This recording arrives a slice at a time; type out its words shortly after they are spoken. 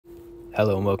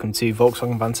Hello and welcome to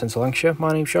Volkswagen Van Centre Lancashire.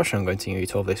 My name's Josh and I'm going to you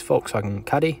tour of this Volkswagen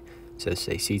Caddy. So it's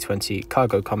a C20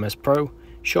 Cargo Commerce Pro,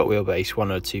 short wheelbase,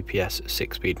 102 PS,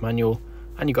 6-speed manual,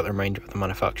 and you've got the remainder of the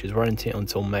manufacturer's warranty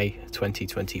until May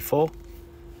 2024.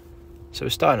 So we're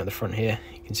starting at the front here.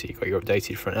 You can see you've got your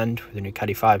updated front end with the new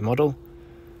Caddy 5 model.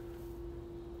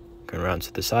 Going around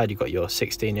to the side, you've got your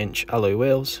 16-inch alloy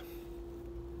wheels.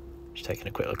 Just taking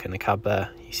a quick look in the cab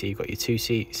there, you see you've got your 2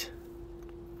 seats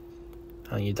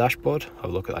and your dashboard. I'll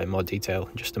have a look at that in more detail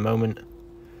in just a moment.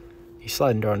 Your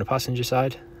sliding door on the passenger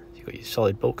side, you've got your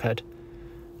solid bulkhead,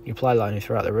 your ply lining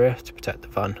throughout the rear to protect the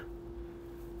van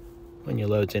when you're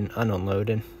loading and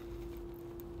unloading.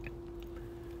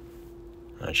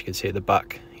 As you can see at the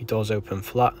back, your doors open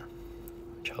flat,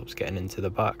 which helps getting into the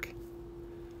back.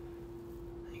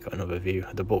 You've got another view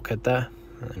of the bulkhead there,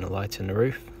 and then a light in the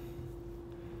roof,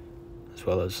 as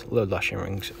well as load lashing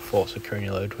rings for securing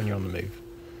your load when you're on the move.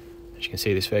 As you can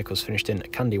see, this vehicle is finished in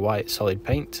candy white solid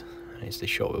paint, and it's the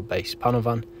short wheelbase panel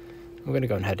van. We're going to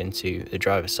go and head into the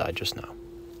driver's side just now.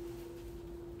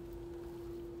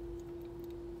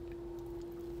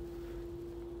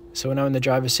 So we're now in the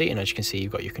driver's seat, and as you can see,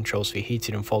 you've got your controls for your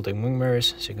heated and folding wing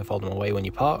mirrors, so you can fold them away when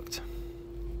you're parked.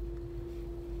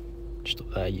 Just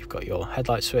up there, you've got your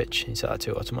headlight switch, you set that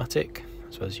to automatic,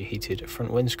 as well as your heated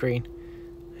front windscreen.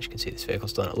 As you can see, this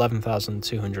vehicle's done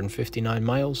 11,259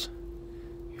 miles.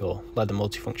 Your leather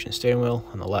multifunction steering wheel,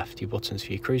 on the left your buttons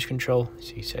for your cruise control,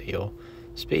 so you set your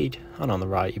speed, and on the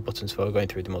right your buttons for going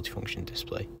through the multifunction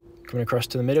display. Coming across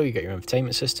to the middle, you got your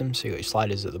infotainment system, so you got your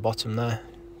sliders at the bottom there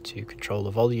to control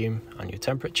the volume and your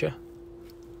temperature.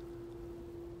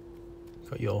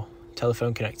 Got your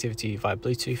telephone connectivity via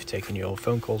Bluetooth for taking your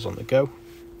phone calls on the go,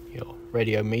 your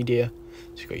radio media,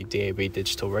 so you've got your DAB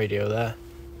digital radio there,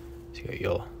 so you've got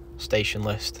your station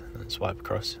list, and then swipe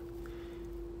across,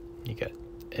 you get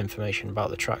information about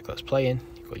the track that's playing.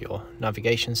 You've got your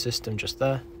navigation system just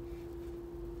there,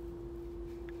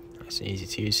 nice and easy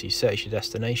to use, so you search your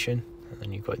destination and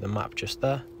then you've got the map just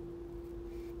there,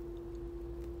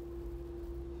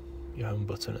 your home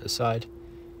button at the side,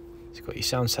 so you've got your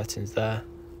sound settings there,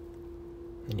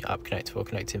 then your app connect for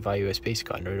connecting via USB, so you've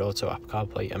got Android Auto, Apple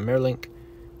CarPlay and MirrorLink.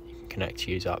 You can connect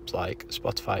to use apps like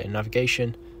Spotify and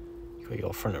navigation. You've got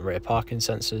your front and rear parking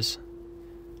sensors,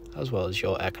 as well as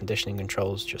your air conditioning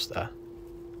controls just there.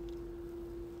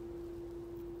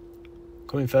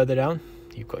 Coming further down,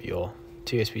 you've got your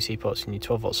 2 USB-C ports and your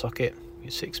 12-volt socket,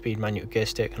 your 6-speed manual gear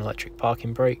stick and electric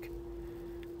parking brake.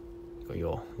 You've got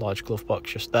your large glove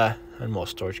box just there, and more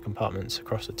storage compartments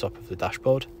across the top of the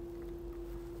dashboard.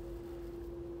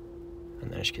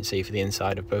 And then, as you can see, for the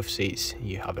inside of both seats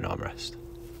you have an armrest.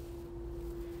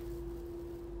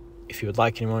 If you would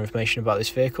like any more information about this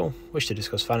vehicle, wish to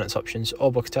discuss finance options or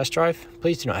book a test drive,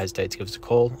 please do not hesitate to give us a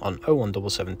call on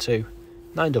 01772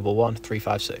 911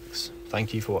 356.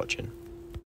 Thank you for watching.